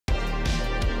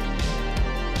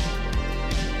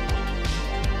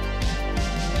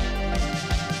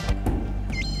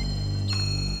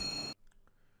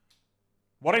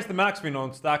What is the max win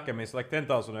on Stackem? It's like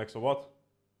 10,000 X or what?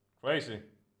 Crazy.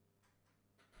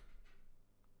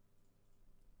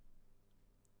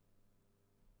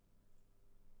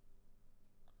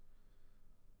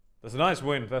 That's a nice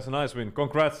win. That's a nice win.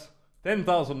 Congrats.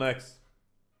 10,000 X.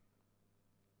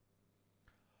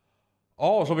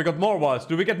 Oh, so we got more wilds.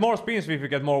 Do we get more spins if we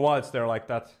get more wilds there like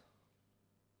that?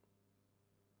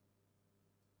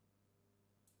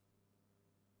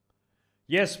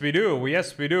 Yes, we do.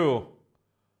 Yes, we do.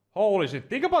 Holy shit.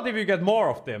 Think about if you get more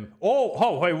of them.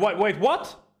 Oh, wait,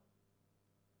 what?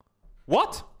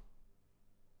 What?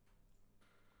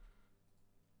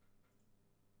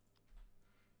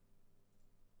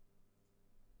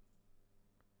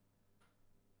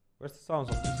 Where's the sounds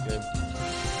of this game?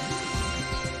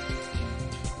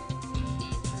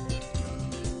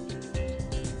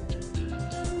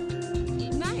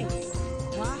 Nice.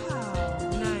 Wow.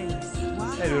 Nice.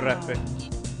 Wow. Hey, Rappi.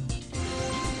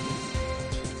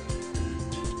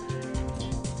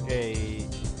 Okay.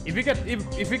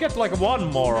 If we get like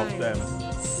one more of them.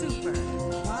 Super.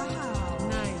 Wow.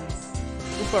 Nice.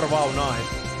 Super wow, nice.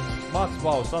 Much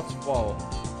wow, such wow.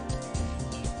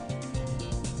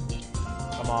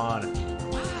 Come on.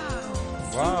 Wow.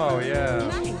 Wow, yeah.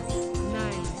 Nice.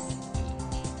 Nice.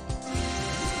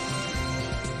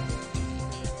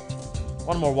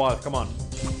 One more wild, come on.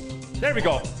 There we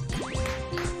go.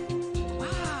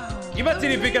 Wow.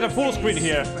 Imagine if we get a full screen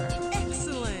here.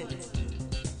 Excellent.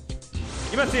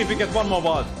 Imagine if we get one more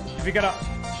wild. If we get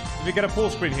a full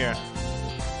screen here.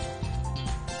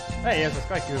 Hey, yes, that's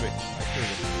kaikki hyvin.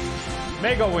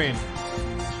 Mega win.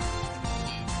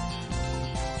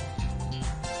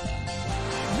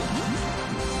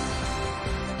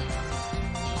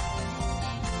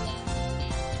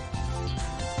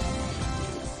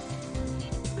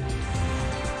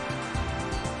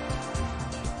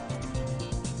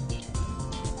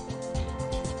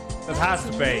 That has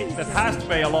to pay. That has to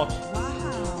pay a lot.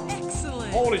 Wow.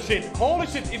 Excellent. Holy shit. Holy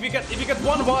shit. If you get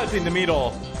one wild in the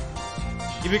middle.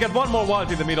 If you get one more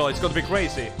wild in the middle, it's gonna be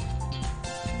crazy.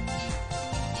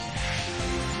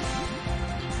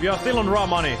 We are still on raw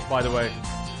money, by the way.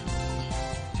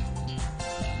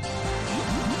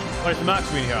 What is the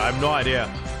max win here? I have no idea.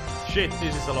 Shit,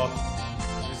 this is a lot.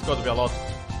 This is gotta be a lot.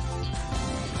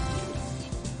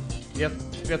 We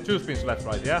have 2 spins left,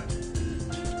 right? Yeah.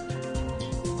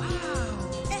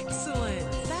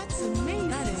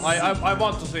 I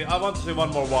want to see one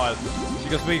more wild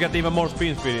because we get even more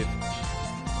spins with it.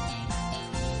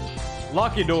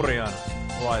 Lucky Durian.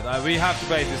 Right, we have to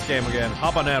play this game again.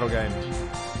 Habanero game.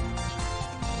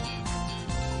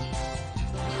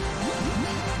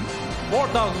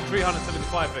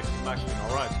 $4,375 X max win.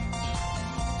 All right,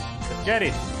 let's get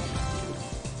it.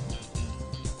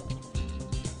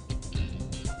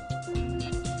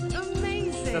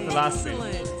 Amazing. That's the last spin.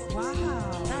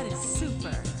 Wow, that is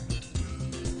super.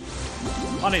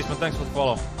 Anisman, thanks for the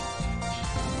follow.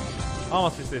 How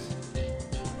much is this?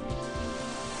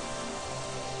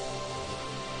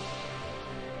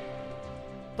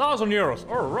 €1,000.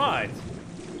 All right.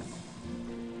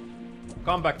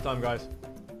 Comeback time, guys.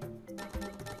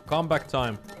 Comeback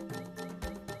time.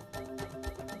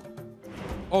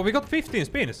 Oh, we got 15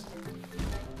 spins.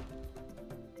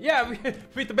 Yeah,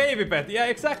 with the baby pet. Yeah,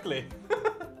 exactly.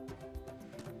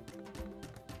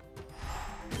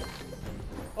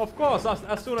 Of course,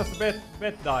 as soon as the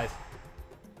pet dies.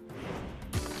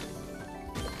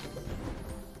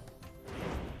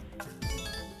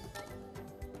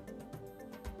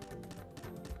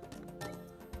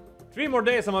 Three more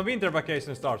days and my winter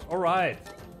vacation starts. Alright.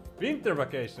 Winter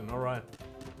vacation, alright.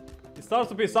 It starts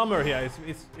to be summer here.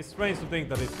 It's strange to think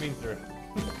that it's winter.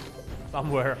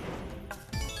 Somewhere.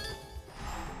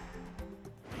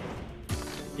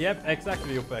 Yep,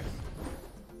 exactly, Upex.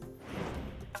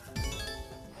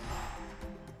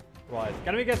 Right,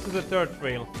 can we get to the third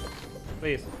trail?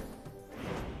 Please.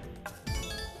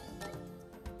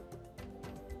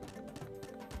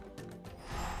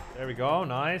 There we go,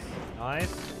 nice,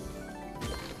 nice.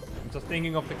 I'm just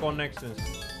thinking of the connections.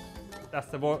 That's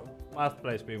the last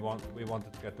place we wanted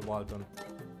to get the wild on.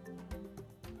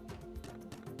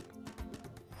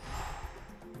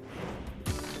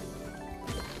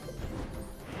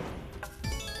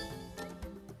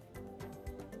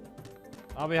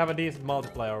 Now we have a decent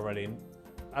multiplier already.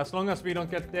 As long as we don't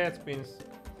get dead spins.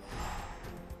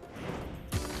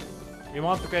 We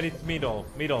want to get it middle.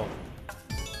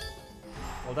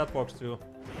 Well, that works too.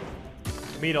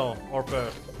 Middle or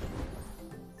first.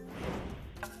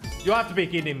 You have to be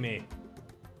kidding me.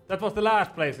 That was the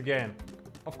last place again.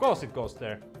 Of course it goes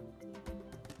there.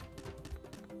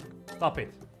 Stop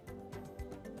it.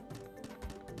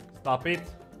 Stop it.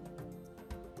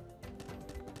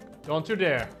 Don't you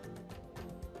dare.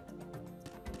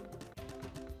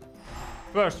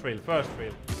 First reel, first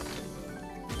reel.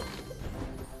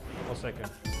 1 second.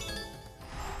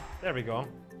 There we go.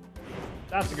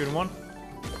 That's a good one.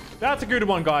 That's a good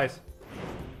one, guys.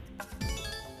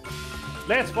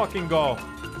 Let's fucking go.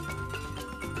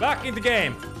 Back in the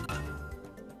game.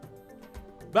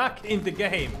 Back in the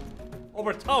game.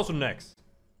 Over 1000 X.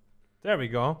 There we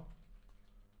go.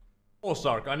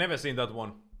 Ozark, I never seen that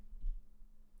one.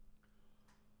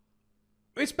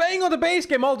 It's playing on the base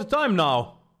game all the time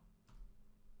now.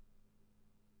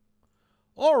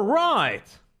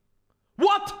 Alright.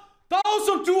 What?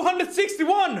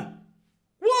 1261!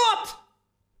 What?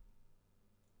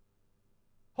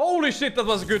 Holy shit, that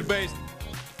was a good base.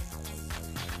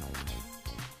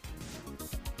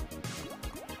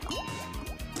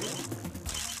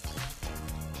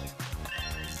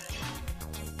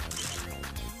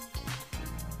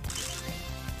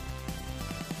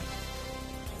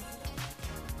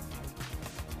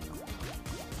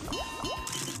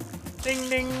 Ding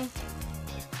ding.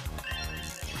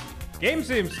 Game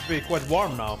seems to be quite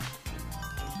warm now.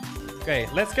 Okay,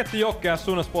 let's get the yoke as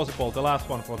soon as possible. The last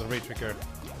one for the retrigger.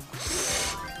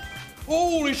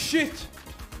 Holy shit!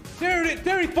 There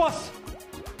it was!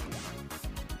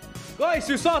 Guys,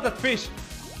 you saw that fish!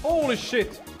 Holy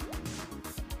shit!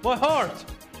 My heart!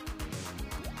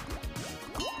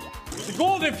 The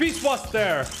golden fish was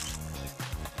there!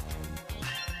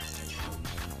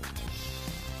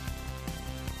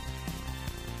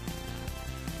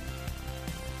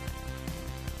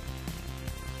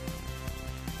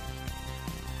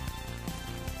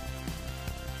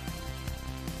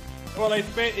 Well,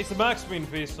 it's a max win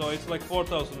fish, so it's like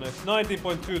 4000 X.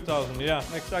 19.2 thousand, yeah,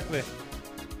 exactly.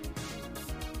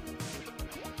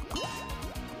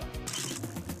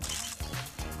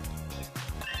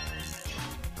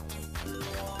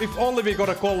 If only we got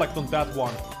a collect on that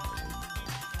one.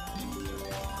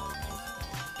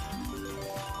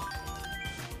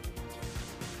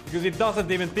 Because it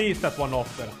doesn't even tease that one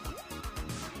often.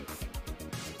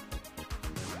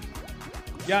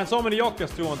 Yeah, and so many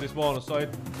yokkers too on this bonus, so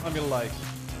I mean like...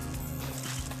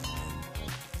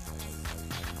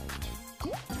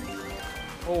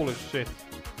 Holy shit.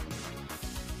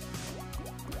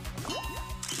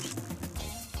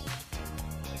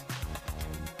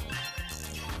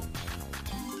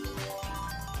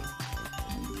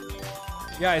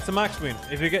 Yeah, it's a max win.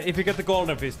 If you get the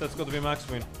golden fish, that's got to be max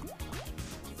win.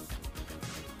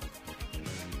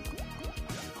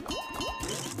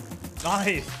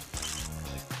 Nice.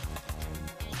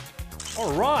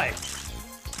 All right.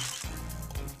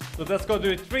 So let's go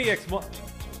do 3x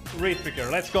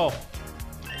retrigger. Let's go.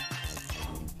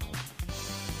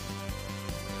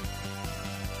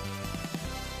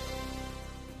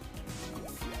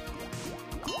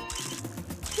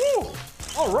 Woo!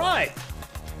 All right.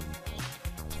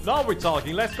 Now we're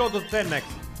talking. Let's go to 10x.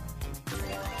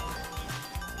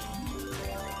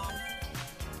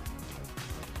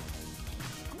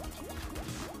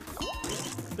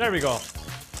 There we go.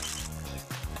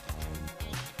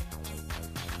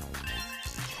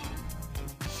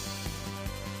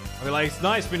 I mean, like, it's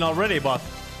nice win already, but...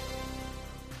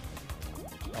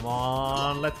 Come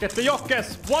on, let's get the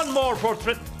yokkes! One more for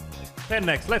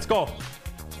 10x, let's go!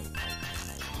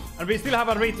 And we still have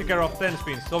a retrigger of 10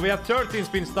 spins, so we have 13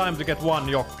 spins time to get one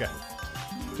yokke.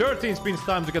 13 spins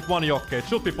time to get one yokke, it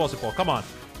should be possible, come on.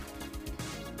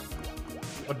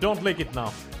 But don't lick it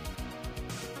now.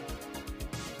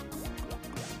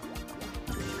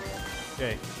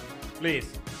 Okay,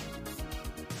 please.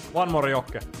 One more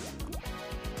yokke.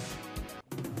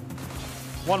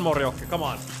 One more yokke, come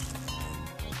on.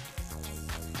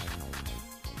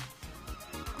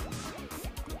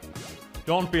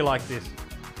 Don't be like this.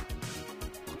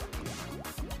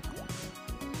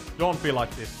 Don't be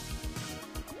like this.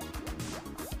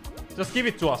 Just give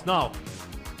it to us now.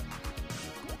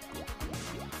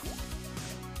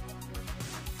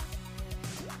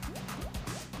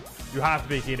 You have to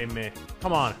be kidding me.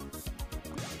 Come on.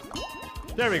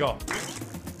 There we go.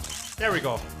 There we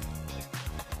go.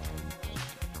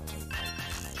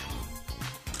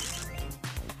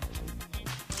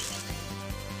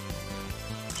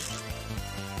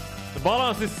 The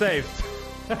balance is saved.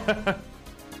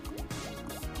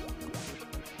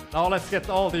 Now let's get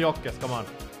all the yokkes, come on.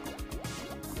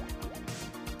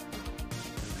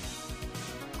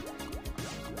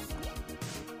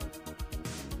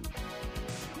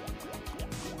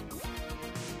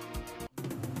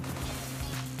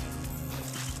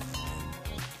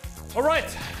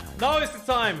 Alright, now is the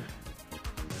time.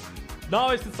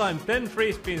 Now is the time. 10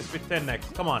 free spins with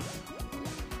 10x, come on.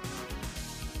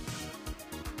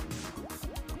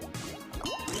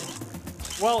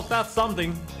 Well, that's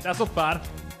something. That's not bad.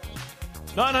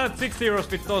 960 euros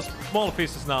with those small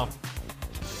fishes now.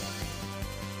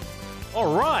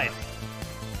 Alright.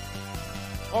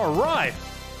 Alright.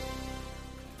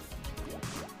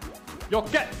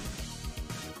 Jokke.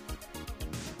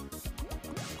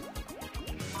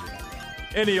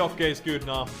 Any Jokke is good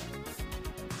now.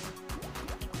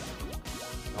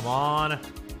 Come on.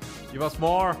 Give us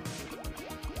more.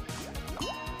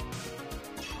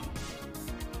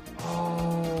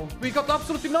 Oh, we got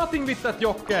absolutely nothing with that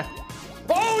Jokke.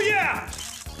 Oh yeah!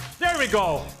 There we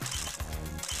go.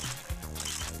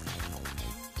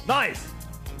 Nice.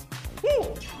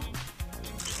 Woo!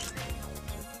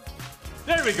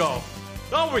 There we go.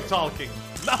 Now we're talking.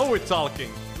 Now we're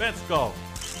talking. Let's go.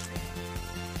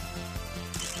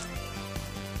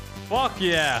 Fuck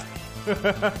yeah.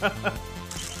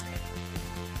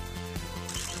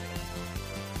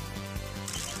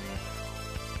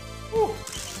 Woo.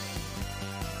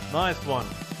 Nice one.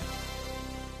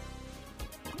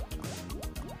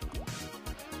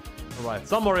 Alright,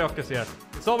 some more Jokkes here.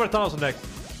 It's over 1,000x.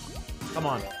 Come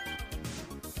on.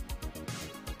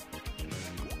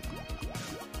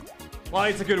 Well,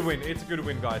 it's a good win. It's a good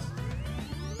win, guys.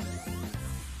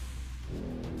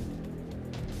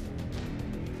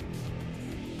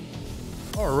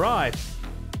 Alright.